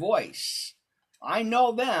my voice. I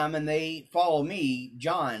know them and they follow me."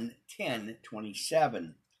 John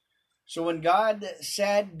 10:27. So when God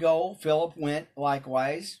said go, Philip went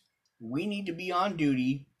likewise. We need to be on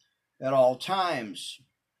duty at all times,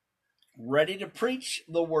 ready to preach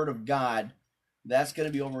the word of God. That's going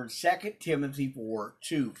to be over in 2 Timothy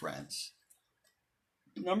 4:2, friends.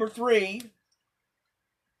 Number 3,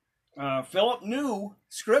 Philip knew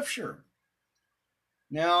Scripture.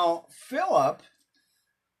 Now, Philip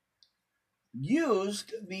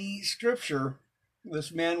used the Scripture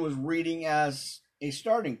this man was reading as a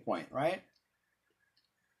starting point, right?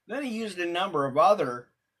 Then he used a number of other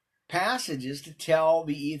passages to tell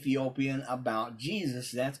the Ethiopian about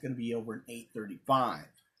Jesus. That's going to be over in 8:35.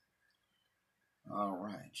 All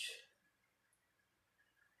right.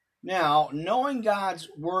 Now, knowing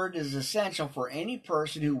God's word is essential for any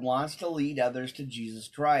person who wants to lead others to Jesus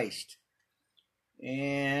Christ.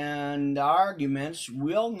 And arguments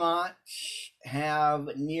will not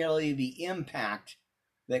have nearly the impact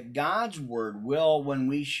that God's word will when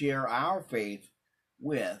we share our faith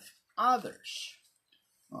with others.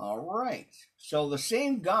 All right. So the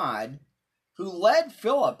same God who led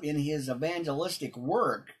Philip in his evangelistic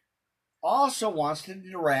work also wants to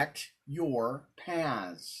direct your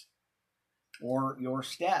paths or your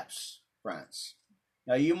steps, friends.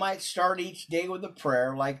 Now, you might start each day with a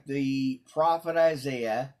prayer like the prophet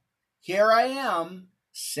Isaiah, "Here I am,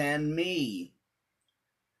 send me."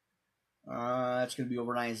 That's going to be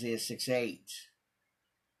over in Isaiah 6:8.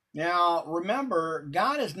 Now, remember,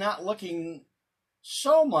 God is not looking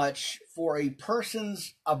so much for a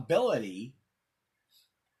person's ability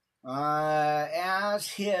as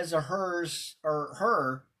his or hers or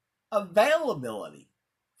her availability,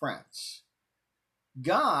 friends.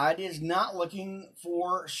 God is not looking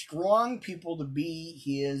for strong people to be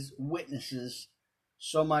his witnesses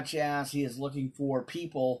so much as he is looking for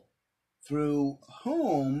people through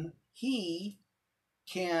whom he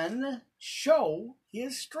can show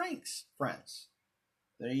his strengths, friends.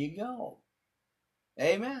 There you go.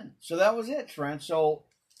 Amen. So that was it, friends. So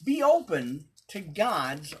be open to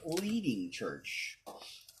God's leading, church.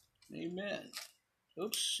 Amen.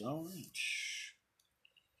 Oops, all right.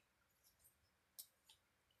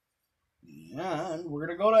 And we're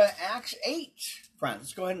going to go to Acts 8, friends.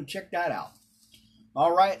 Let's go ahead and check that out.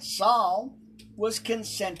 All right, Saul was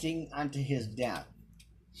consenting unto his death.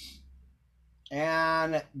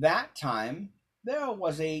 And that time there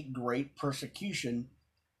was a great persecution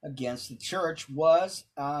against the church,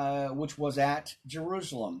 which was at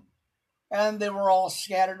Jerusalem. And they were all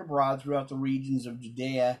scattered abroad throughout the regions of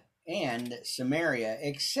Judea and Samaria,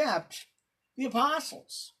 except the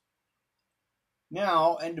apostles.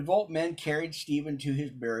 Now, and devout men carried Stephen to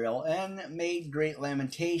his burial, and made great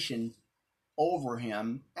lamentation over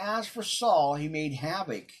him. As for Saul, he made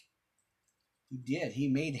havoc. He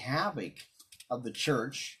made havoc of the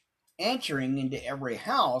church, entering into every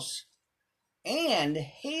house, and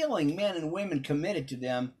hailing men and women committed to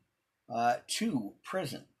them to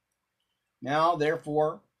prison. Now,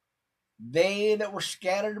 therefore, they that were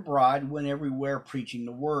scattered abroad went everywhere preaching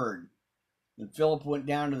the word. And Philip went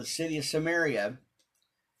down to the city of Samaria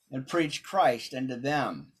and preached Christ unto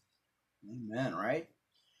them. Amen, right?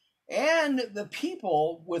 And the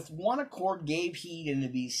people with one accord gave heed unto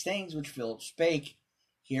these things which Philip spake,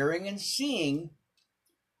 hearing and seeing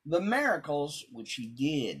the miracles which he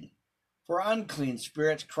did. For unclean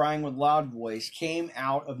spirits, crying with loud voice, came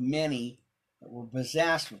out of many that were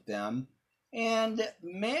possessed with them, and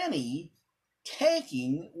many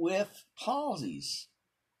taking with palsies,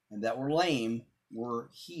 and that were lame were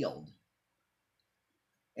healed.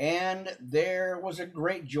 And there was a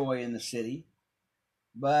great joy in the city.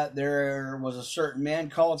 But there was a certain man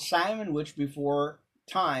called Simon, which before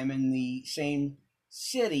time in the same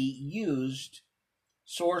city used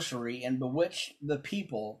sorcery and bewitched the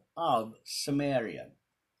people of Samaria,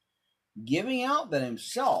 giving out that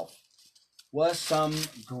himself was some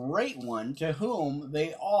great one, to whom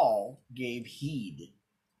they all gave heed,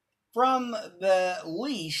 from the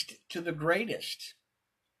least to the greatest,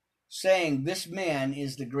 saying, This man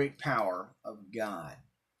is the great power of God.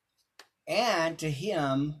 And to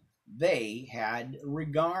him they had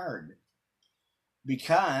regard,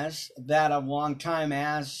 because that of long time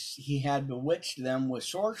as he had bewitched them with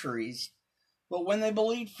sorceries. But when they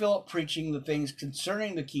believed Philip preaching the things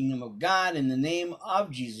concerning the kingdom of God in the name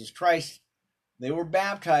of Jesus Christ, they were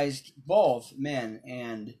baptized, both men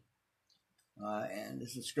and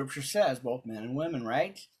as the scripture says, both men and women,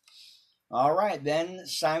 right? All right, then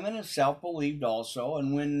Simon himself believed also,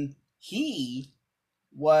 and when he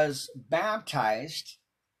was baptized,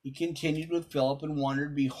 he continued with Philip and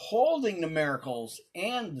wondered, beholding the miracles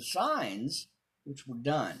and the signs which were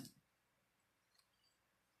done.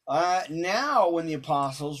 Now, when the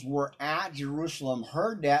apostles were at Jerusalem,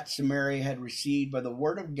 heard that Samaria had received by the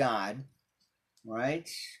word of God, right?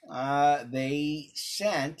 They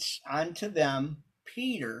sent unto them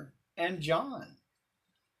Peter and John,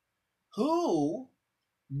 who,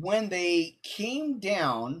 when they came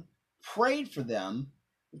down, prayed for them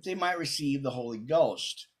that they might receive the Holy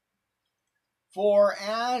Ghost. For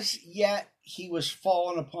as yet he was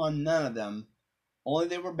fallen upon none of them, only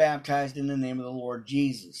they were baptized in the name of the Lord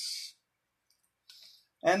Jesus.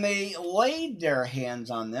 And they laid their hands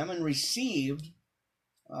on them and received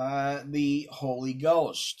the Holy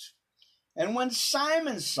Ghost. And when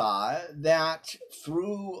Simon saw that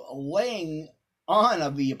through laying on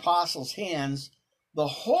of the apostles' hands, the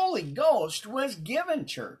Holy Ghost was given,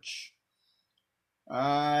 church.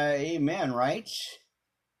 Amen, right?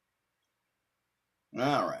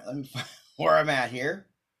 All right, let me find where I'm at here.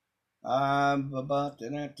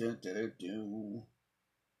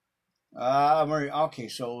 Okay,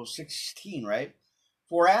 so 16, right?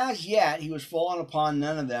 For as yet he was fallen upon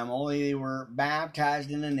none of them, only they were baptized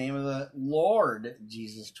in the name of the Lord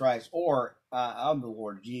Jesus Christ, or of the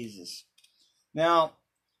Lord Jesus. Now,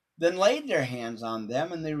 then laid their hands on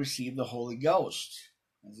them, and they received the Holy Ghost.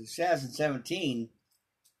 As it says in 17,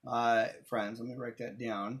 friends, let me write that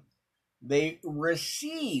down. They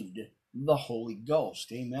received the Holy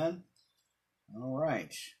Ghost. Amen. All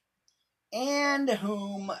right. and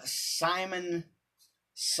whom Simon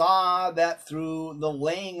saw that through the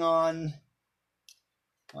laying on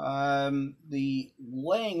of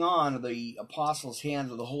the apostles'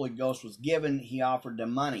 hands of the Holy Ghost was given, he offered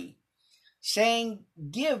them money, saying,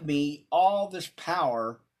 Give me all this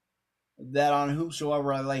power, that on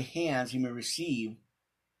whomsoever I lay hands he may receive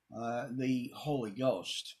the Holy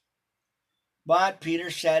Ghost. But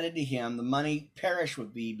Peter said unto him, The money perish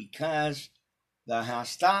with thee, because thou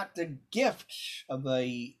hast thought the gift of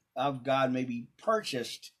God may be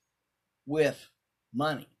purchased with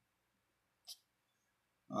money.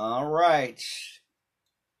 All right.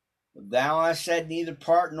 Thou hast said neither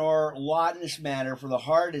part nor lot in this matter, for the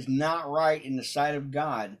heart is not right in the sight of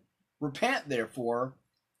God. Repent, therefore,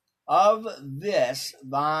 of this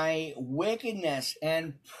thy wickedness,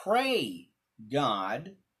 and pray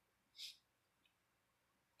God,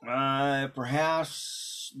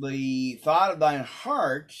 perhaps the thought of thine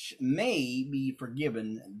heart may be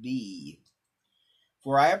forgiven thee.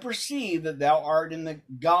 For I perceive that thou art in the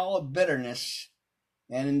gall of bitterness,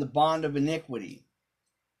 and in the bond of iniquity.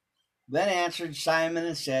 Then answered Simon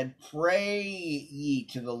and said, Pray ye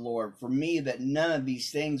to the Lord for me, that none of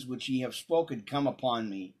these things which ye have spoken come upon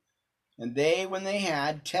me. And they, when they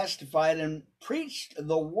had testified and preached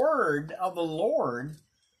the word of the Lord,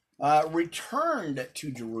 returned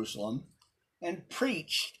to Jerusalem and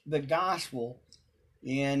preached the gospel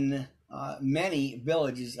in many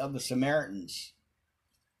villages of the Samaritans.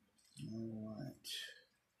 All right.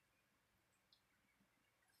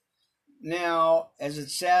 Now, as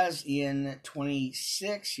it says in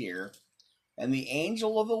 26 here, and the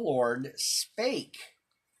angel of the Lord spake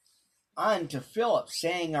unto Philip,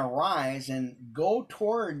 saying, Arise and go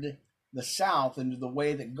toward the south into the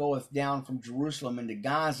way that goeth down from Jerusalem into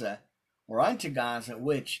Gaza, or unto Gaza,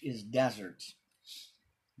 which is desert.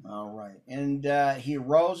 All right. And he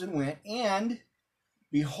arose and went, and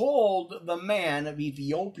behold, the man of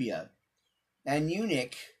Ethiopia, an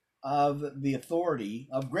eunuch of the authority,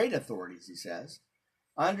 of great authorities, he says,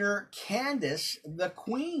 under Candace, the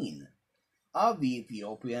queen of the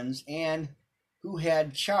Ethiopians, and who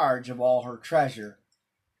had charge of all her treasure,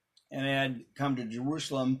 and had come to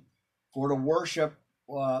Jerusalem for to worship,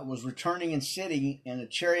 was returning and sitting in a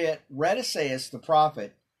chariot, read Esaias the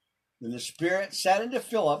prophet. Then the Spirit said unto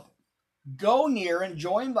Philip, Go near and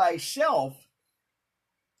join thyself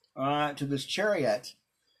to this chariot.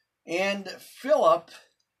 And Philip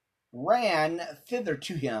ran thither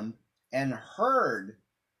to him, and heard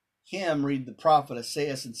him read the prophet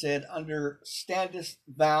Esaias, and said, Understandest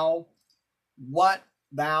thou what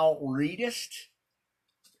thou readest?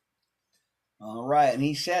 All right. And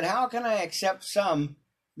he said, How can I accept some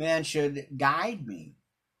man should guide me?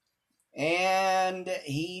 And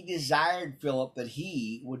he desired Philip that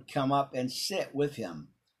he would come up and sit with him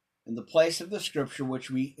in the place of the scripture which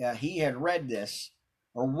he had read this,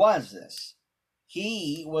 or was this.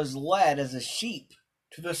 He was led as a sheep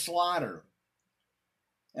to the slaughter,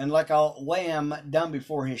 and like a lamb dumb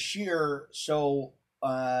before his shearer, so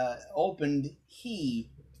opened he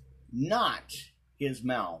not his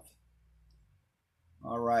mouth.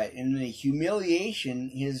 All right. In the humiliation,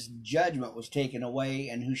 his judgment was taken away,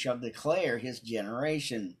 and who shall declare his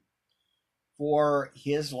generation? For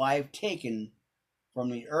his life taken from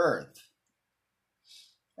the earth.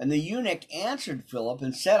 And the eunuch answered Philip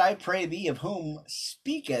and said, I pray thee, of whom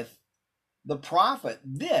speaketh the prophet,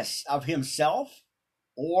 this of himself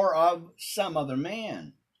or of some other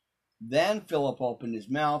man? Then Philip opened his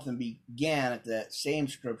mouth and began at the same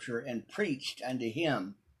scripture and preached unto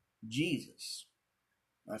him Jesus.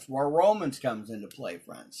 That's where Romans comes into play,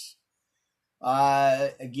 friends.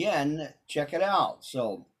 Again, check it out.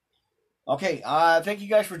 So, okay, thank you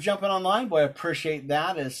guys for jumping online. Boy, I appreciate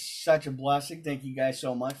that. It's such a blessing. Thank you guys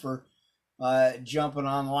so much for jumping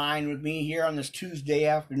online with me here on this Tuesday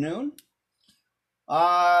afternoon.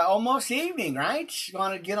 Almost evening, right?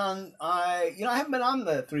 Want to get on, I haven't been on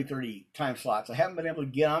the 3:30 time slots. I haven't been able to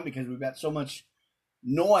get on because we've got so much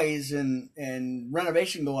noise and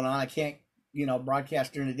renovation going on. I can't,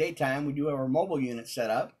 broadcast during the daytime. We do have our mobile unit set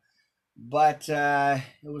up, but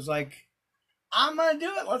it was like, I'm going to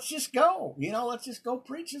do it. Let's just go. Let's just go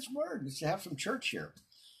preach this word. Let's have some church here.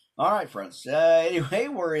 All right, friends. Anyway,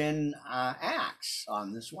 we're in Acts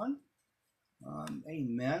on this one.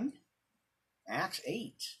 Amen. Acts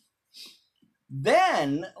 8.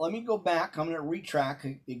 Then, let me go back. I'm going to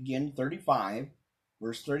retrack again, 35.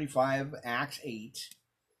 Verse 35, Acts 8.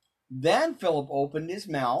 Then Philip opened his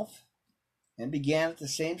mouth and began at the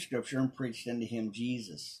same scripture and preached unto him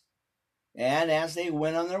Jesus. And as they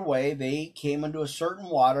went on their way, they came unto a certain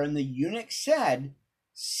water, and the eunuch said,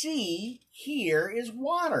 See, here is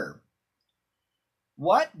water.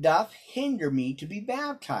 what doth hinder me to be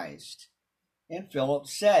baptized? And Philip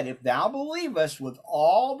said, If thou believest with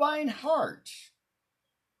all thine heart,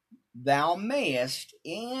 thou mayest.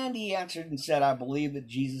 And he answered and said, I believe that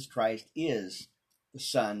Jesus Christ is the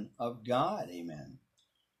Son of God. Amen.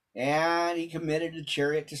 And he commanded the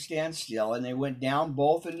chariot to stand still, and they went down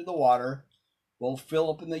both into the water, both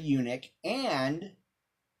Philip and the eunuch, and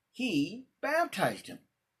he baptized him.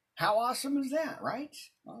 How awesome is that, right?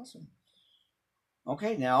 Awesome.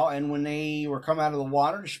 Okay, now, and when they were come out of the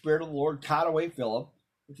water, the Spirit of the Lord caught away Philip,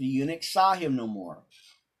 but the eunuch saw him no more.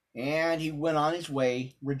 And he went on his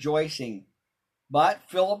way, rejoicing. But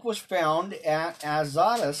Philip was found at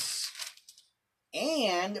Azotus,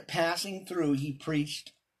 and passing through, he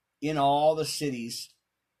preached in all the cities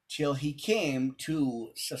till he came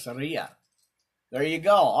to Caesarea. There you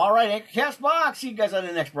go. All right, Anchorcast Box. See you guys on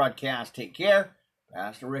the next broadcast. Take care.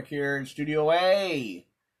 Pastor Rick here in Studio A.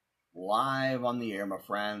 Live on the air, my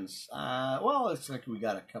friends. Well, it's like we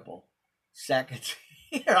got a couple seconds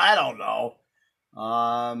here. I don't know.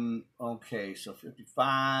 Okay, so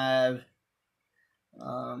 55.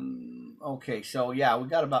 Okay, so yeah, we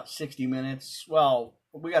got about 60 minutes. Well,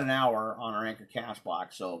 we got an hour on our Anchorcast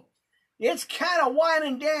Box, so it's kind of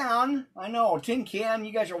winding down. I know, Tin Can,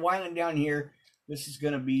 you guys are winding down here. This is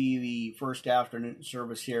going to be the first afternoon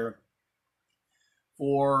service here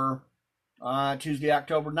for Tuesday,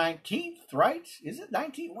 October 19th, right? Is it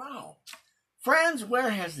 19th? Wow. Friends, where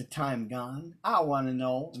has the time gone? I want to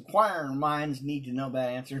know. Inquiring minds need to know that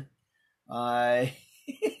answer.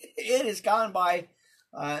 It has gone by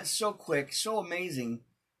so quick, so amazing.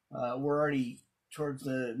 We're already towards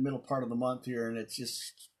the middle part of the month here, and it's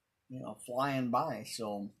just, flying by.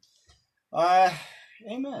 So,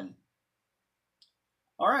 amen.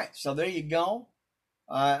 All right, so there you go.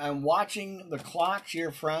 I'm watching the clocks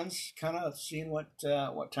here, friends, kind of seeing what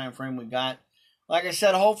time frame we got. Like I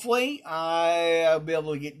said, hopefully I'll be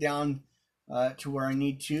able to get down to where I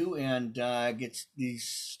need to and get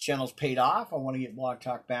these channels paid off. I want to get Blog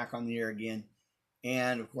Talk back on the air again.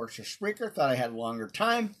 And, of course, the Spreaker, thought I had a longer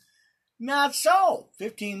time. Not so.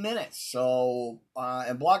 15 minutes. So,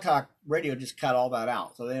 and Blog Talk Radio just cut all that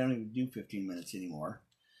out. So they don't even do 15 minutes anymore.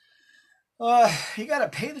 You got to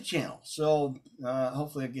pay the channel. So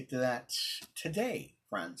hopefully I'll get to that today,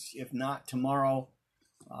 friends. If not, tomorrow.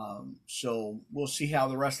 So we'll see how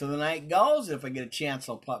the rest of the night goes. If I get a chance,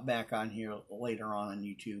 I'll pop back on here later on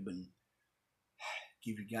YouTube and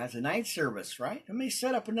give you guys a night service, right? Maybe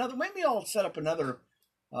I'll set up another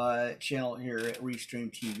channel here at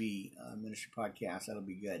Restream TV, Ministry Podcast. That'll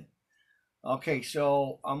be good. Okay,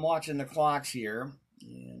 so I'm watching the clocks here,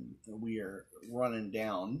 and we are running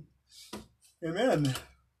down. Amen.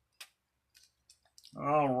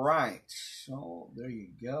 All right, so there you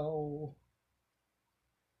go.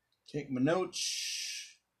 Take my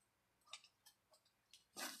notes.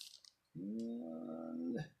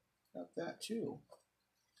 And got that too.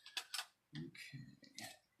 Okay.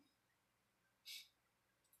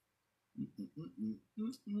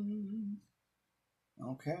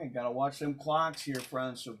 Okay, gotta watch them clocks here,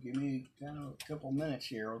 friends. So give me kind of a couple minutes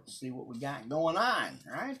here. Let's see what we got going on.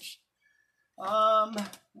 All right.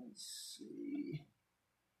 Let's see.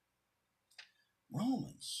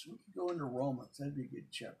 Romans. We could go into Romans. That'd be a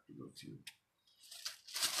good chapter to go to.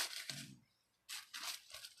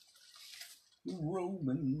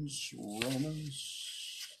 Romans.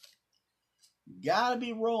 Gotta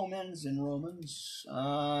be Romans in Romans.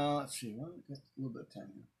 Let's see. Well, we got a little bit of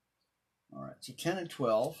time here. All right. So 10 and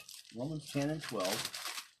 12. Romans 10 and 12.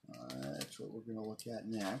 That's what we're going to look at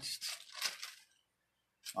next.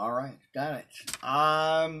 All right. Got it.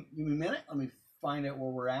 Give me a minute. Let me find out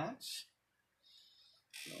where we're at.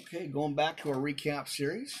 Okay, going back to our recap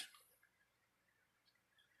series.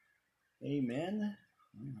 Amen.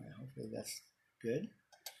 All right, hopefully that's good.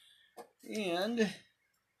 And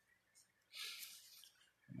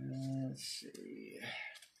let's see.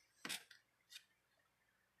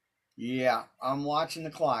 Yeah, I'm watching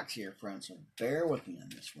the clocks here, friends. So bear with me on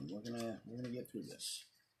this one. We're gonna get through this.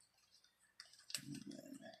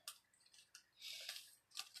 Amen.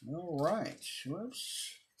 All right.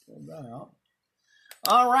 Whoops. Pull that out.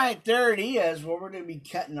 All right, there it is. Well, we're going to be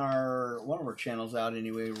cutting one of our channels out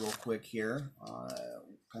anyway real quick here.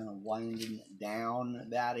 Kind of winding down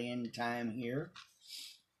that end time here.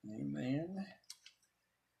 Amen.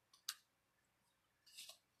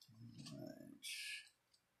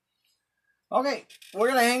 All right. Okay, we're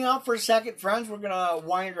going to hang out for a second, friends. We're going to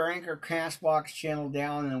wind our Anchorcast Box channel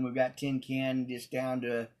down, and then we've got Tin Can just down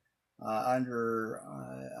to under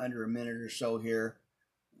a minute or so here.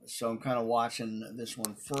 So I'm kind of watching this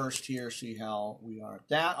one first here, see how we are at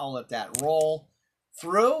that. I'll let that roll.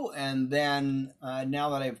 through, and then now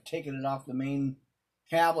that I've taken it off the main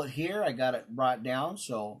tablet here, I got it brought down,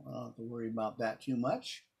 so I don't have to worry about that too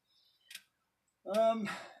much.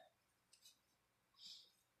 Amen.